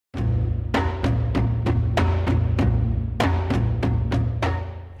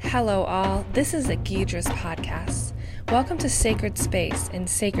Hello all, this is the Ghidras Podcast. Welcome to Sacred Space and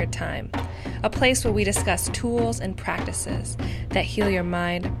Sacred Time, a place where we discuss tools and practices that heal your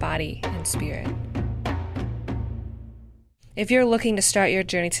mind, body, and spirit. If you're looking to start your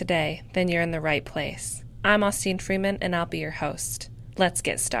journey today, then you're in the right place. I'm Austin Freeman and I'll be your host. Let's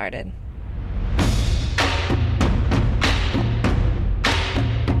get started.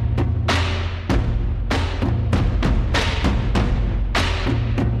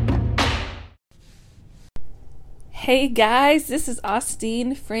 Hey guys, this is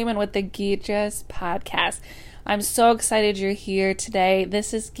Austin Freeman with the Ghidras Podcast. I'm so excited you're here today.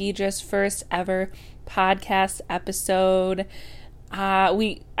 This is Ghidras' first ever podcast episode.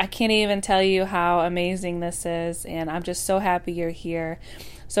 I can't even tell you how amazing this is, and I'm just so happy you're here.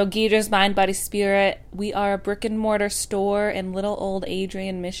 So Ghidras Mind, Body, Spirit, we are a brick and mortar store in Little Old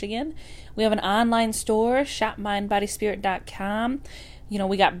Adrian, Michigan. We have an online store, shopmindbodyspirit.com. You know,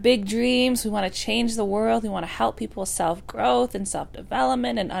 we got big dreams. We want to change the world. We want to help people with self-growth and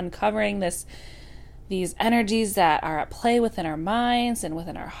self-development and uncovering these energies that are at play within our minds and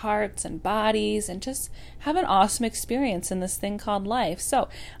within our hearts and bodies, and just have an awesome experience in this thing called life. So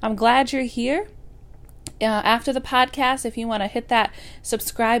I'm glad you're here. After the podcast, if you want to hit that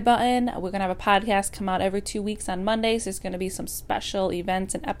subscribe button, we're going to have a podcast come out every 2 weeks on Mondays. There's going to be some special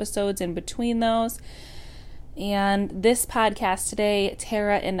events and episodes in between those. And this podcast today,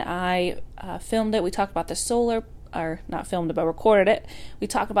 Tara and I filmed it. We talked about the recorded it. We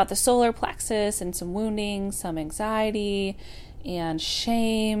talked about the solar plexus and some wounding, some anxiety and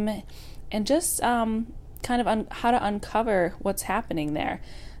shame, and just how to uncover what's happening there.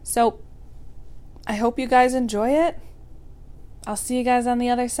 So I hope you guys enjoy it. I'll see you guys on the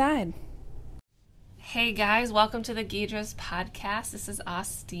other side. Hey guys, welcome to the Ghidras Podcast. This is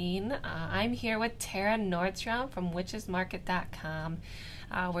Austin. I'm here with Tara Nordstrom from witchesmarket.com.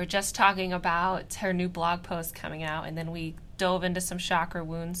 We're just talking about her new blog post coming out, and then we dove into some chakra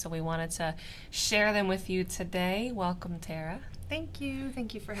wounds, so we wanted to share them with you today. Welcome, Tara. Thank you.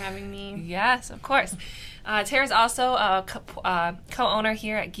 Thank you for having me. Yes, of course. Tara's also a co-owner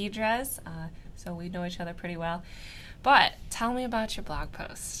here at Ghidras, so we know each other pretty well. But tell me about your blog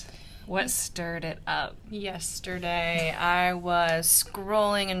post. What stirred it up? Yesterday, I was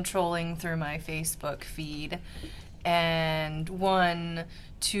scrolling and trolling through my Facebook feed, and 1,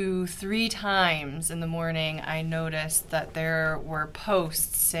 2, 3 times in the morning, I noticed that there were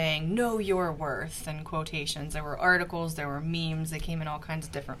posts saying, "Know your worth," in quotations. There were articles, there were memes, they came in all kinds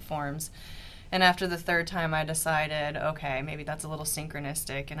of different forms. And after the third time, I decided, okay, maybe that's a little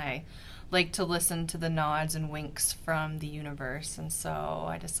synchronistic, and I like to listen to the nods and winks from the universe. And so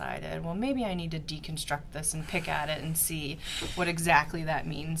I decided, well, maybe I need to deconstruct this and pick at it and see what exactly that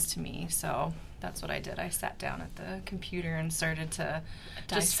means to me. So that's what I did. I sat down at the computer and started to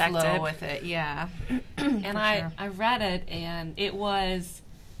just flow with it. Yeah. And I read it, and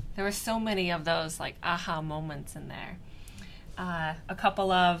there were so many of those like aha moments in there. A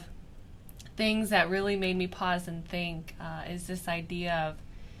couple of things that really made me pause and think is this idea of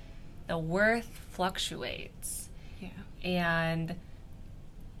the worth fluctuates. Yeah. And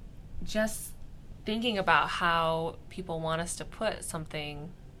just thinking about how people want us to put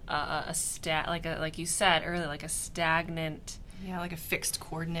something like you said earlier, like a stagnant, like a fixed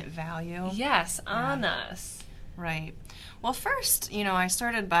coordinate value. Yes, on us. Right. Well, first, I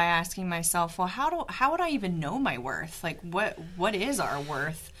started by asking myself, well, how would I even know my worth? Like, what is our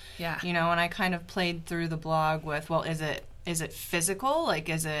worth? Yeah. And I kind of played through the blog with, well, is it physical? Like,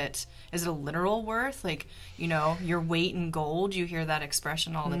 is it a literal worth? Like, your weight in gold, you hear that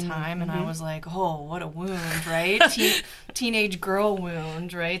expression all the time. Mm-hmm. And I was like, oh, what a wound, right? Teenage girl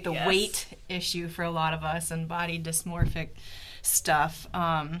wound, right? The weight issue for a lot of us and body dysmorphic stuff.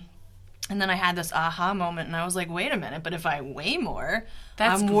 And then I had this aha moment, and I was like, wait a minute, but if I weigh more,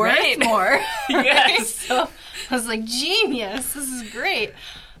 I'm worth more. Yes. So I was like, genius, this is great.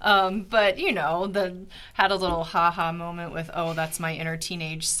 But, had a little ha-ha moment with, oh, that's my inner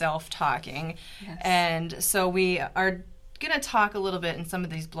teenage self talking. Yes. And so we are going to talk a little bit in some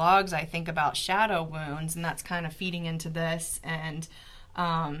of these blogs, I think, about shadow wounds, and that's kind of feeding into this. And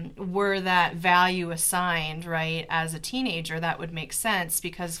were that value assigned, right, as a teenager, that would make sense,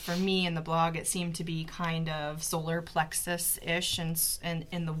 because for me in the blog, it seemed to be kind of solar plexus-ish and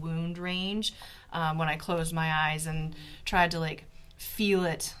in the wound range when I closed my eyes and tried to, feel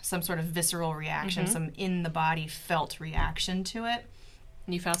it, some sort of visceral reaction, some in-the-body felt reaction to it.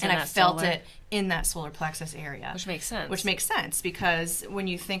 You felt it and I felt it in that solar plexus area. Which makes sense. Which makes sense, because when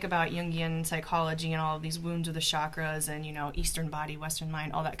you think about Jungian psychology and all of these wounds of the chakras and, Eastern body, Western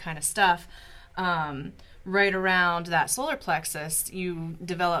mind, all that kind of stuff, right around that solar plexus, you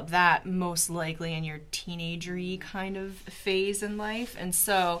develop that most likely in your teenagery kind of phase in life. And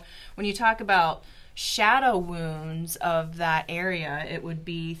so when you talk about shadow wounds of that area, it would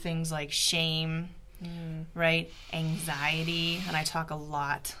be things like shame, right? Anxiety. And I talk a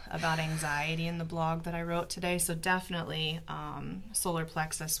lot about anxiety in the blog that I wrote today. So definitely solar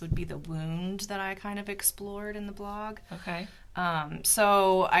plexus would be the wound that I kind of explored in the blog. Okay.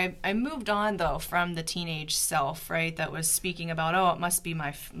 So I moved on, though, from the teenage self, right, that was speaking about, oh, it must be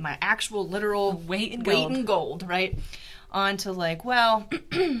my actual literal weight in gold, right, on to like, well,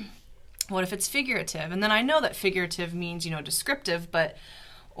 what if it's figurative? And then I know that figurative means, descriptive, but,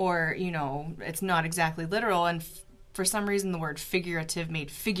 or, it's not exactly literal. And for some reason, the word figurative made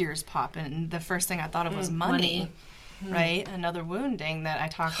figures pop in. And the first thing I thought of was money. Right? Another wounding that I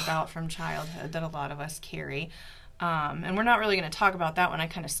talked about from childhood that a lot of us carry. And we're not really going to talk about that one. I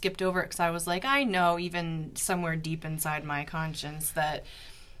kind of skipped over it because I was like, I know even somewhere deep inside my conscience that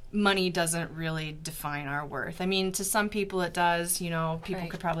money doesn't really define our worth. I mean, to some people it does. People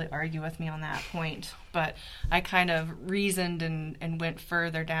could probably argue with me on that point. But I kind of reasoned and went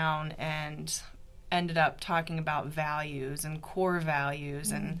further down and ended up talking about values and core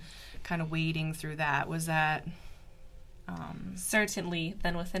values and kind of wading through that. Was that... Certainly,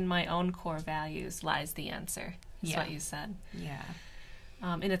 then within my own core values lies the answer. That's what you said. Yeah.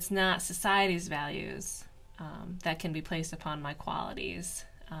 And it's not society's values that can be placed upon my qualities,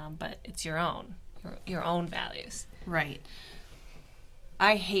 but it's your own values. Right.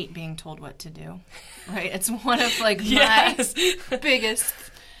 I hate being told what to do. Right. It's one of my biggest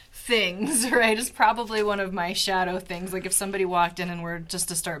things, right? It's probably one of my shadow things. Like if somebody walked in and were just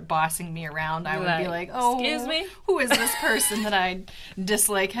to start bossing me around, I would be like, oh, excuse me? Who is this person that I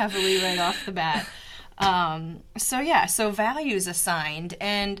dislike heavily right off the bat? So values assigned.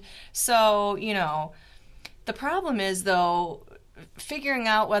 And so, the problem is, though, figuring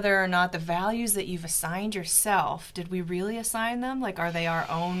out whether or not the values that you've assigned yourself, did we really assign them? Like, are they our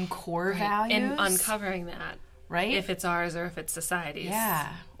own core values? And uncovering that. Right? If it's ours or if it's society's.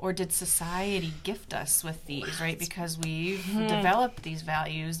 Yeah. Or did society gift us with these, right? Because we've developed these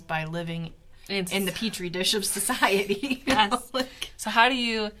values by living in the petri dish of society. Yes. So how do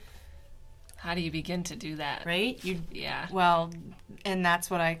you begin to do that? Right? Yeah. Well, and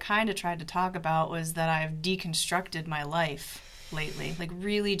that's what I kind of tried to talk about, was that I've deconstructed my life lately. Like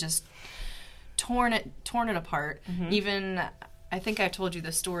really just torn it apart. Even, I think I told you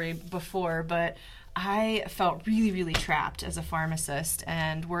this story before, but I felt really, really trapped as a pharmacist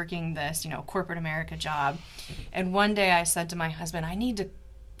and working this, corporate America job. And one day I said to my husband, I need to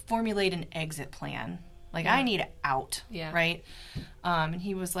formulate an exit plan. Like, I need out, right? And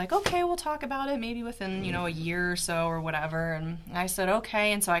he was like, okay, we'll talk about it maybe within, a year or so or whatever. And I said,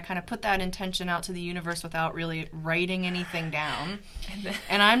 okay. And so I kind of put that intention out to the universe without really writing anything down.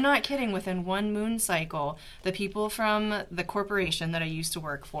 And I'm not kidding. Within one moon cycle, the people from the corporation that I used to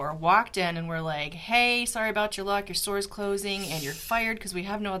work for walked in and were like, hey, sorry about your luck. Your store's closing and you're fired because we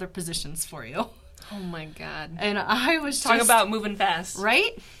have no other positions for you. Oh, my God. And I was Talk about moving fast.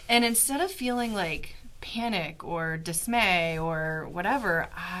 Right? And instead of feeling like panic or dismay or whatever,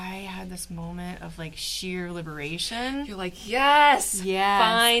 I had this moment of like sheer liberation. You're like, yes,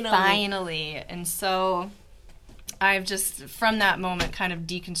 finally. And so I've just, from that moment, kind of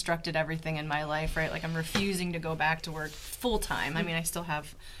deconstructed everything in my life, right? Like I'm refusing to go back to work full time. I mean, I still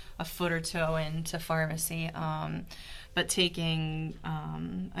have a foot or two into pharmacy, but taking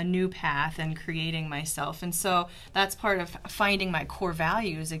a new path and creating myself. And so that's part of finding my core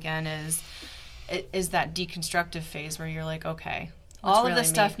values again, is that deconstructive phase where you're like, okay, all of this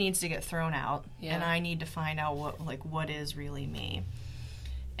stuff needs to get thrown out, and I need to find out what is really me.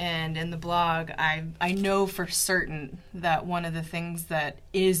 And in the blog, I know for certain that one of the things that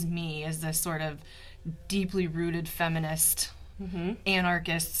is me is this sort of deeply rooted feminist,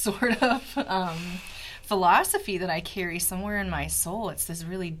 anarchist sort of philosophy that I carry somewhere in my soul. It's this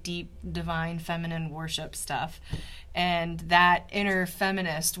really deep, divine, feminine worship stuff. And that inner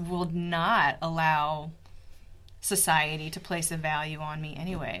feminist will not allow society to place a value on me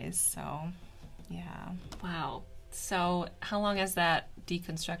anyways. So, yeah. Wow. So how long has that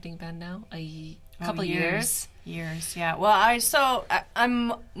deconstructing been now? A couple years? Years, yeah. Well,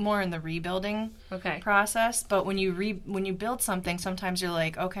 I'm more in the rebuilding process. But when you build something, sometimes you're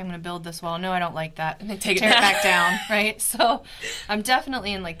like, okay, I'm going to build this wall. No, I don't like that. And then tear it back down, right? So I'm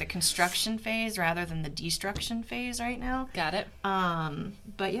definitely in like the construction phase rather than the destruction phase right now. Got it.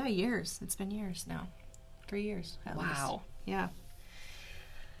 But yeah, years. It's been years now. 3 years at least. Wow. Yeah.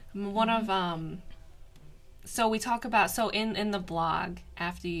 One of so we talk about, so in the blog,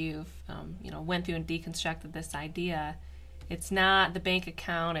 after you've, went through and deconstructed this idea, it's not the bank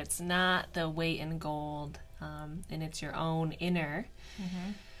account, it's not the weight in gold, and it's your own inner.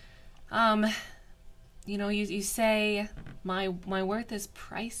 You say, my worth is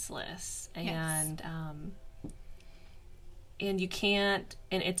priceless, and and you can't,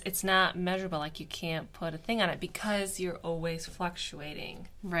 and it's not measurable, like you can't put a thing on it because you're always fluctuating.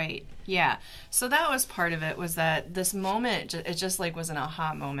 Right. Yeah. So that was part of it, was that this moment, it just like was an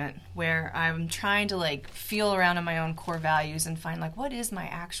aha moment where I'm trying to like feel around in my own core values and find like, what is my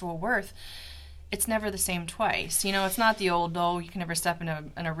actual worth? It's never the same twice. It's not the old, you can never step in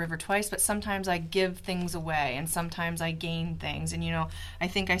a river twice, but sometimes I give things away and sometimes I gain things. And, I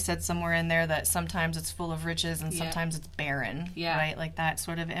think I said somewhere in there that sometimes it's full of riches and sometimes it's barren, right? Like that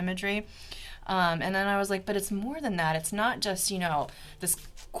sort of imagery. And then I was like, but it's more than that. It's not just, this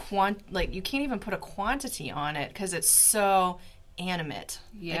you can't even put a quantity on it because it's so animate.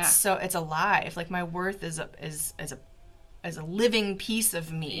 Yeah. It's alive. Like my worth is a living piece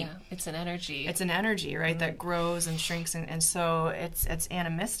of me. Yeah, it's an energy. It's an energy, right, that grows and shrinks, and so it's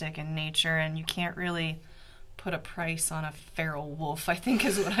animistic in nature, and you can't really put a price on a feral wolf, I think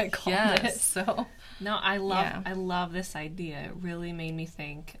is what I called it. So no, I love this idea. It really made me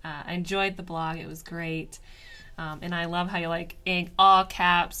think. I enjoyed the blog. It was great. And I love how you in all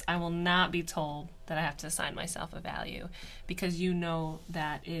caps, I will not be told that I have to assign myself a value, because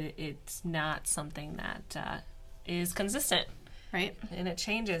that it's not something that is consistent, right? And it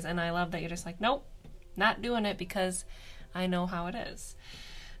changes, and I love that you're just like, nope, not doing it because I know how it is.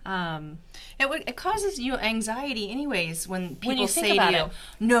 It causes you anxiety anyways when people you say to you,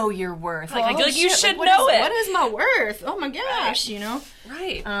 know your worth. Like, you should know it. What is my worth? Oh my gosh,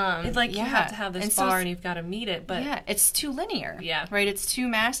 Right. It's like you have to have this bar and you've got to meet it, but... Yeah, it's too linear. Yeah. Right? It's too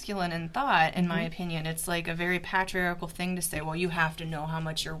masculine in thought, in my opinion. It's like a very patriarchal thing to say, well, you have to know how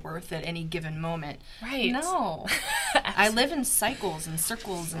much you're worth at any given moment. Right. No. I live in cycles and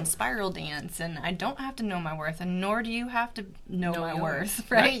circles and spiral dance, and I don't have to know my worth, and nor do you have to know my worth,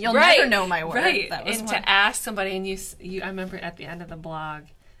 right? You'll never know my worth. Right. That was to ask somebody, and you I remember at the end of the blog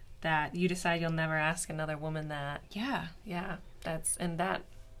that you decide you'll never ask another woman that. Yeah. Yeah. That's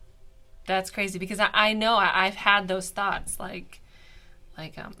crazy, because I know I've had those thoughts, and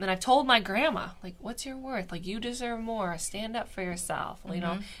I've told my grandma, what's your worth? You deserve more. Stand up for yourself,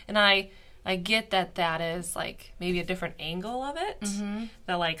 And I get that is maybe a different angle of it,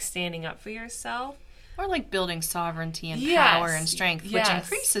 that standing up for yourself. Or building sovereignty and power and strength, which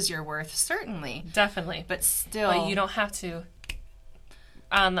increases your worth, certainly. Definitely. But still... you don't have to,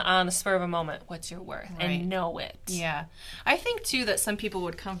 on the spur of a moment, what's your worth? Right. And know it. Yeah. I think, too, that some people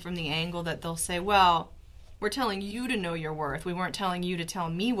would come from the angle that they'll say, well, we're telling you to know your worth. We weren't telling you to tell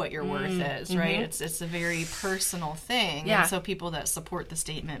me what your worth is, right? It's a very personal thing. Yeah. And so people that support the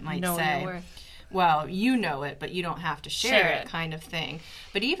statement might say... Your worth. Well, you know it, but you don't have to share it, kind of thing.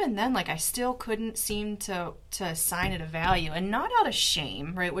 But even then, I still couldn't seem to assign it a value, and not out of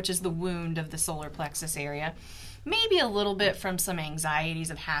shame, right, which is the wound of the solar plexus area. Maybe a little bit from some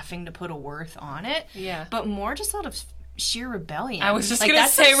anxieties of having to put a worth on it, but more just out of sheer rebellion. I was just going to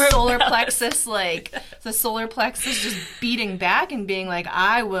say solar plexus, the solar plexus just beating back and being like,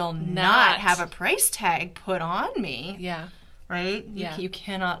 I will not have a price tag put on me. Yeah. Right? Yeah. You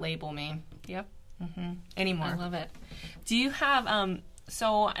cannot label me. Yep. Anymore. I love it. Do you have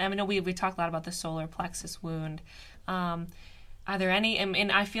so I know we talked a lot about the solar plexus wound. Are there any,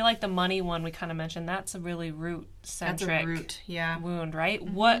 and I feel like the money one we kind of mentioned, that's a really root centric. That's a root, wound, right?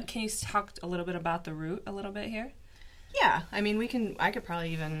 What can you talk a little bit about the root a little bit here? Yeah, I mean I could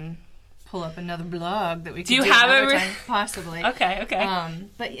probably even pull up another blog that we could do have another time, possibly. Okay.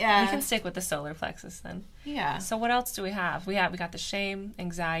 But yeah, we can stick with the solar plexus then. Yeah. So what else do we have? We got the shame,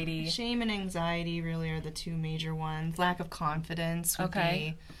 anxiety. Shame and anxiety really are the two major ones. Lack of confidence would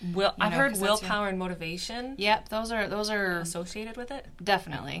be. I've heard willpower and motivation. Yep, those are associated with it.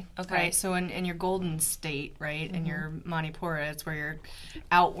 Definitely. Okay. Right. So in your golden state, right, in your Manipura, it's where your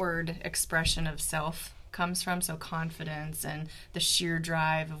outward expression of self comes from, so confidence and the sheer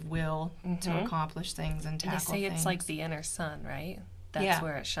drive of will to accomplish things and tackle things. They say it's like the inner sun, right? That's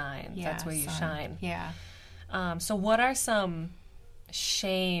where it shines. Yeah, that's where you shine. Yeah. So what are some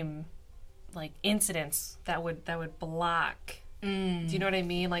shame incidents that would block? Do you know what I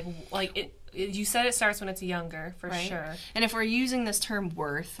mean? You said it starts when it's younger, for sure. And if we're using this term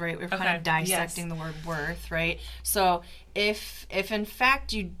worth, right, we're kind of dissecting the word worth, right? So if in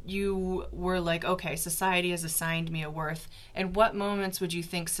fact you were okay, society has assigned me a worth, and what moments would you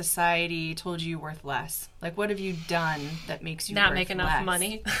think society told you you're worth less? What have you done that makes you not worth make enough less?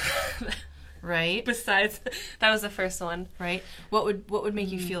 money? right? Besides, that was the first one. Right? What would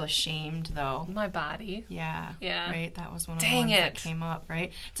make you feel ashamed, though? My body. Yeah. Yeah. Right? That was one of the Dang ones that it. came up,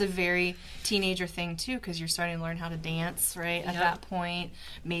 right? It's a very teenager thing, too, because you're starting to learn how to dance, right? At Yep. that point.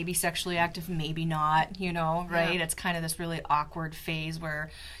 Maybe sexually active, maybe not, you know, right? Yeah. It's kind of this really awkward phase where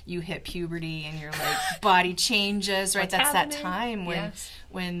you hit puberty and your, like, body changes, right? What's That's happening? that time when Yes.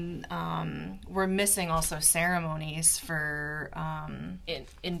 we're missing also ceremonies for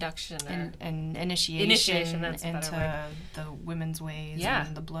Induction or... and Initiation, that's a better into word. the women's ways Yeah.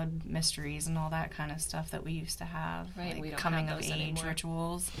 and the blood mysteries and all that kind of stuff that we used to have. Right, like we don't coming have of those age anymore.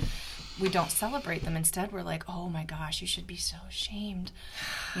 rituals. We don't celebrate them. Instead, we're like, oh my gosh, you should be so ashamed.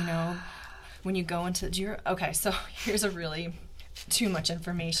 You know, when you go into okay, so here's a really too much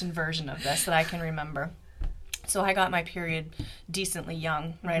information version of this that I can remember. So I got my period decently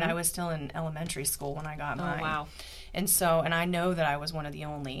young, right? I was still in elementary school when I got mine. Oh, wow. And so, and I know that I was one of the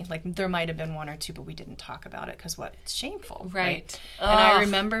only, like there might have been one or two, but we didn't talk about it because it's shameful. Right. And I Ugh.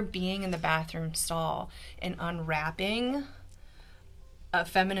 remember being in the bathroom stall and unwrapping a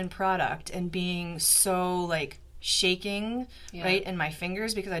feminine product and being so like shaking, Yeah. right, in my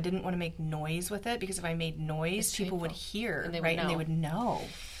fingers because I didn't want to make noise with it because if I made noise, It's people would shameful. hear, And they would right, and they know. would know.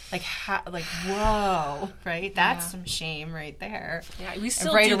 Like, whoa, right? That's Yeah. some shame right there. Yeah, we And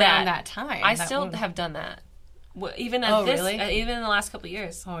still right do around that. that time. I that still one- have done that. Even at Oh, this, really? even in the last couple of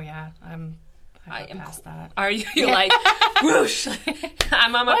years. Oh yeah, I I got am past that. Are you you're like whoosh?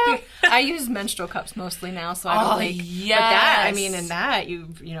 I'm on my Well, feet. I use menstrual cups mostly now, so I don't Oh, like. But that, I yes. mean, in that you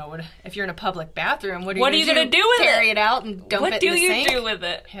know, if you're in a public bathroom, what are What you are you gonna do with Carry it? it out and dump What it do in the you sink? do with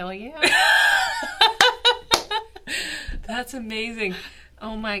it? Hell yeah! That's amazing.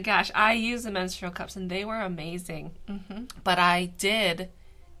 Oh my gosh, I use the menstrual cups and they were amazing. Mm-hmm. But I did.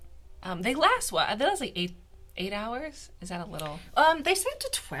 They last what? They last like 8 hours. Is that a little? They say up to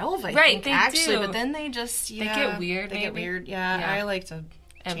 12, I Right, think, they actually, do. but then they just get weird, They get maybe? weird. Yeah, Yeah. I like to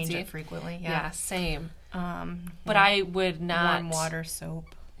change Empty. it frequently. Yeah, Yeah. same. Um, But I would not warm water,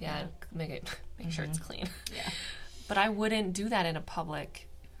 soap. Yeah, make sure it's clean. Yeah. But I wouldn't do that in a public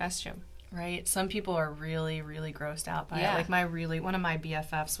restroom. Right. Some people are really, really grossed out by Yeah. it. Like one of my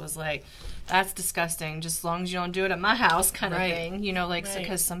BFFs was like, "That's disgusting. Just as long as you don't do it at my house," kind of Right. thing. You know, like Right.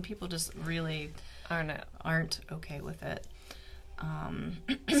 because some people just really aren't okay with it.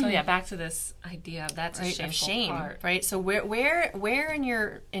 So yeah, back to this idea of that's a Right, shameful of shame, part. right? So where in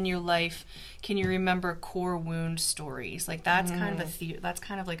your life can you remember core wound stories? Like that's kind of that's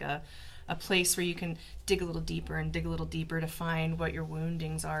kind of like a place where you can dig a little deeper and dig a little deeper to find what your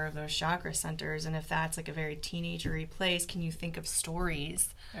woundings are of those chakra centers. And if that's like a very teenagery place, can you think of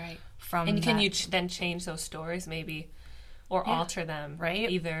stories Right. from And can that? you then change those stories maybe or Yeah. alter them, Right.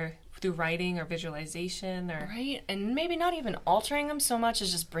 Either through writing or visualization or Right, and maybe not even altering them so much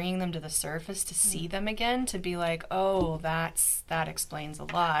as just bringing them to the surface to see them again, to be like, oh, that explains a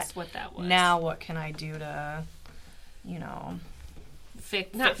lot. that's what that was. Now what can I do to, you know,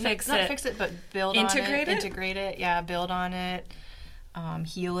 not fix it, but build Integrate on it? it. Integrate it, yeah, build on it,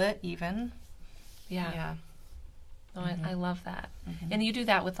 heal it even. Yeah. Yeah. No, I love that. And you do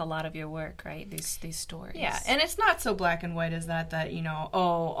that with a lot of your work, right? These stories. Yeah, and it's not so black and white as that, you know, oh,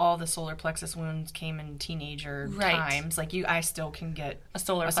 all the solar plexus wounds came in teenager Right. times. Like I still can get a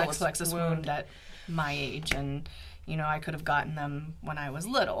solar plexus wound at my age, and you know I could have gotten them when I was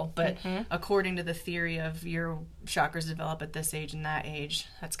little, but according to the theory of your chakras develop at this age and that age,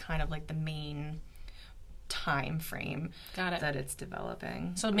 that's kind of like the main time frame Got it. that it's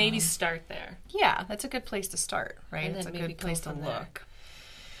developing. So maybe start there. Yeah, that's a good place to start, right? And It's then a maybe good go place to from there. look.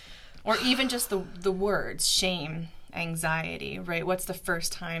 Or even just the words shame, anxiety, right? What's the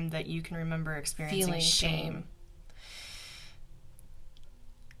first time that you can remember experiencing Feeling shame? shame.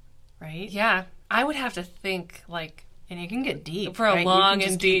 Right? Yeah. I would have to think like And you can get deep. For a right? You long can and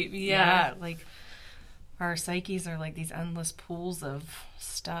just deep, yeah. like our psyches are like these endless pools of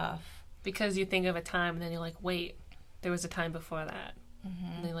stuff. because you think of a time and then you're like, wait, there was a time before that. And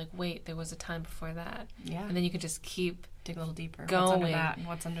then you're like, wait, there was a time before that. Yeah. And then you can just keep Dig a little deeper. What's going. under that and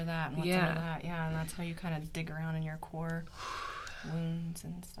what's under that and what's Yeah. under that. Yeah, and that's how you kind of dig around in your core wounds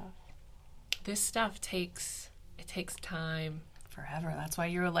and stuff. this stuff takes time. Forever. That's why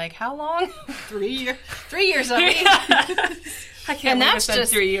you were like, how long? 3 years. 3 years of me. I can't And believe I that's spent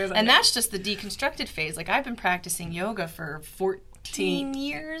just 3 years on and it. that's just the deconstructed phase. Like I've been practicing yoga for 14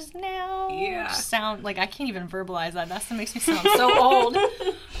 years now. Yeah. Sound like I can't even verbalize that. That makes me sound so old.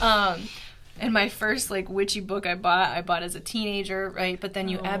 And my first like witchy book I bought as a teenager, right? But then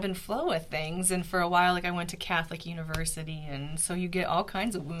you ebb and flow with things, and for a while like I went to Catholic university, and so you get all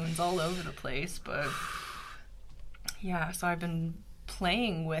kinds of wounds all over the place, but yeah, so I've been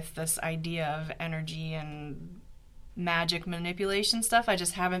playing with this idea of energy and magic manipulation stuff. I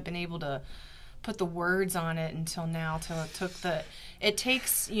just haven't been able to put the words on it until now, it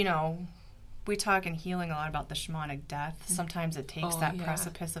takes, you know, we talk in healing a lot about the shamanic death. Sometimes it takes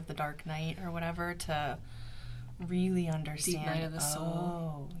precipice of the dark night or whatever to really understand. Deep night of the soul.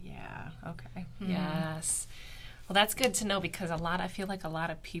 Oh, yeah. Okay. Yes. Well, that's good to know, because I feel like a lot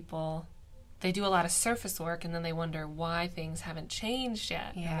of people, they do a lot of surface work and then they wonder why things haven't changed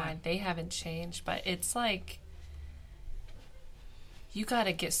yet and why they haven't changed. But it's like, you got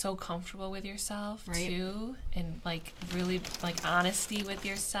to get so comfortable with yourself, too, and, like, really, like, honesty with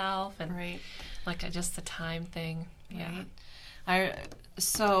yourself, and, like, just the time thing. Yeah.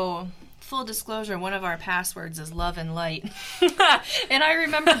 So, full disclosure, one of our passwords is love and light. And I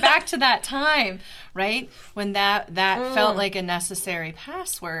remember back to that time, right, when that felt like a necessary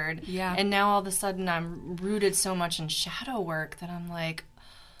password. Yeah. And now all of a sudden I'm rooted so much in shadow work that I'm like,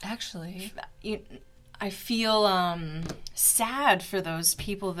 actually, I feel sad for those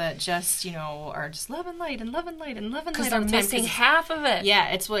people that just, you know, are just love and light and love and light and love and light. Because they're missing half of it. Yeah,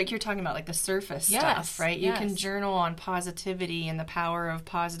 it's like you're talking about, like the surface stuff, right? You can journal on positivity and the power of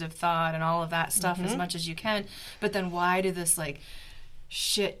positive thought and all of that stuff as much as you can. But then why do this, like,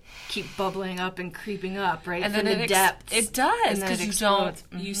 shit keep bubbling up and creeping up, right? And from then the depths. It does, because you don't,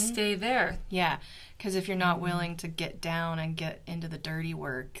 you stay there. Yeah. Because if you're not willing to get down and get into the dirty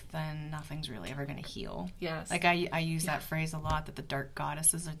work, then nothing's really ever going to heal. Yes. Like, I use that phrase a lot, that the dark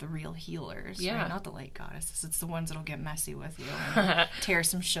goddesses are the real healers. Yeah. Right? Not the light goddesses. It's the ones that'll get messy with you and tear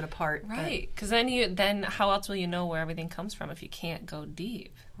some shit apart. Right. Because then how else will you know where everything comes from if you can't go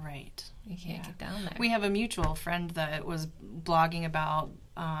deep? Right. You can't get down there. We have a mutual friend that was blogging about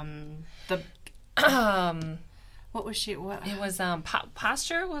what was she? What it was?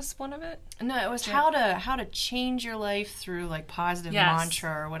 Posture was one of it. No, it was how to change your life through, like, positive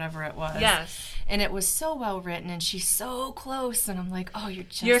mantra or whatever it was. Yes, and it was so well written, and she's so close, and I'm like, oh,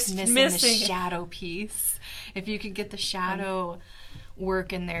 you're missing the shadow piece. If you could get the shadow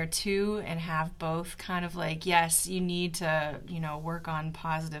work in there too, and have both kind of like, yes, you need to, you know, work on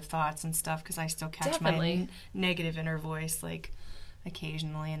positive thoughts and stuff, because I still catch my negative inner voice, like,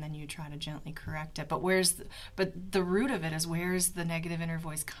 occasionally, and then you try to gently correct it. But the root of it is, where's the negative inner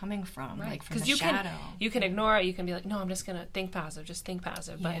voice coming from? Right. Like, from the shadow. You can ignore it. You can be like, no, I'm just gonna think positive. Just think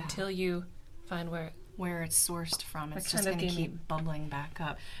positive. But until you find where it's sourced from, it's just going to keep bubbling back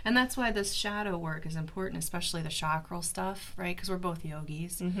up. And that's why this shadow work is important, especially the chakral stuff, right? Because we're both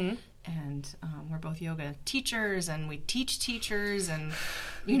yogis. And we're both yoga teachers, and we teach teachers, and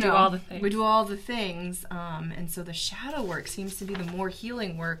we do all the things. And so the shadow work seems to be the more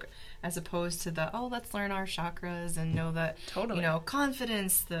healing work, as opposed to let's learn our chakras and know that, you know,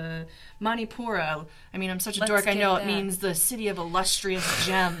 confidence, the Manipura. I mean, I'm such a dork. I know it means the city of illustrious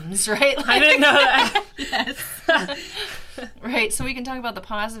gems, right? Like, I didn't know that. Yes. Right. So we can talk about the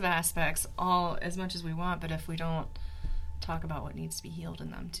positive aspects all as much as we want, but if we don't talk about what needs to be healed in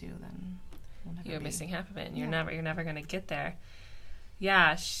them too, then you're missing half of it, and you're never going to get there.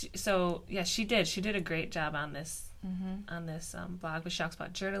 Yeah. She did a great job on this blog. She talks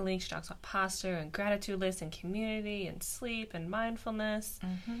about journaling. She talks about posture and gratitude lists and community and sleep and mindfulness.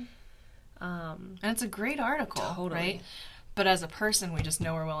 And it's a great article, right? But as a person, we just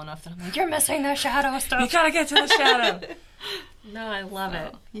know her well enough that I'm like, you're missing the shadow stuff. You gotta get to the shadow. No, I love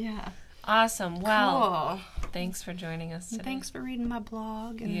it. Yeah. Awesome. Well, thanks for joining us today. Thanks for reading my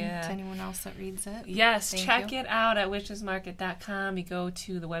blog, and to anyone else that reads it. Yes, check it out at witchesmarket.com. You go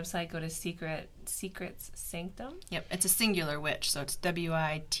to the website, go to Secrets Sanctum. Yep, it's a singular witch, so it's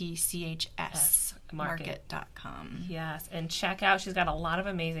WITCHS market.com. Yes, and check out, she's got a lot of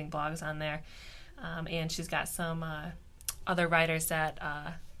amazing blogs on there, and she's got some other writers that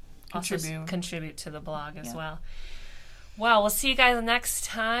also contribute to the blog as well. Well, we'll see you guys next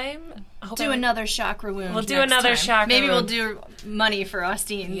time. Another chakra wound. We'll do another chakra Maybe wound. We'll do money for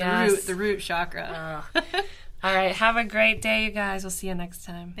Austin, the root chakra. All right, have a great day, you guys. We'll see you next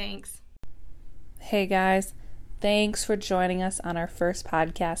time. Thanks. Hey, guys. Thanks for joining us on our first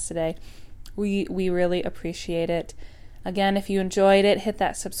podcast today. We really appreciate it. Again, if you enjoyed it, hit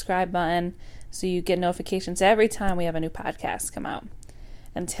that subscribe button so you get notifications every time we have a new podcast come out.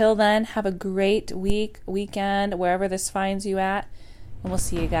 Until then, have a great weekend, wherever this finds you at, and we'll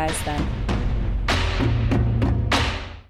see you guys then.